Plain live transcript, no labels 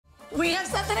We have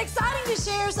something exciting to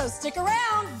share, so stick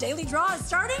around. Daily Draw is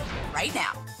starting right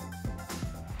now.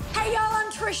 Hey y'all, I'm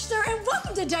Trishster and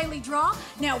welcome to Daily Draw.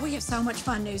 Now we have so much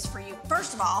fun news for you.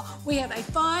 First of all, we have a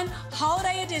fun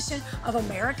holiday edition of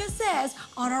America Says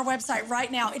on our website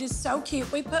right now. It is so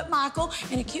cute. We put Michael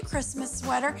in a cute Christmas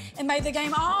sweater and made the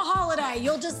game all holiday.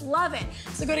 You'll just love it.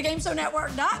 So go to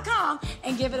GameShowNetwork.com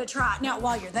and give it a try. Now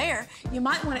while you're there, you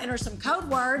might want to enter some code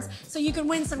words so you can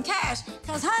win some cash.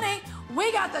 Cause honey,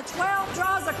 we got the 12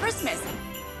 draws of Christmas.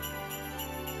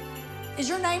 Is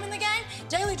your name in the game?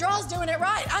 Daily Draw's doing it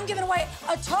right. I'm giving away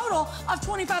a total of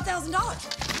 $25,000.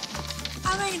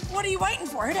 I mean, what are you waiting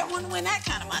for? Who doesn't want to win that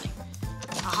kind of money?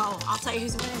 Oh, I'll tell you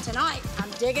who's winning tonight.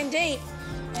 I'm digging deep.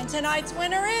 And tonight's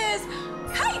winner is,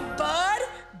 hey,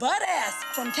 Bud S.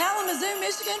 from Kalamazoo,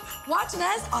 Michigan, watching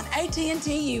us on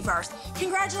AT&T Uverse.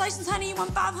 Congratulations, honey, you won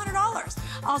 $500.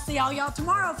 I'll see all y'all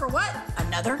tomorrow for what?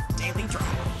 Another Daily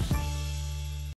Draw.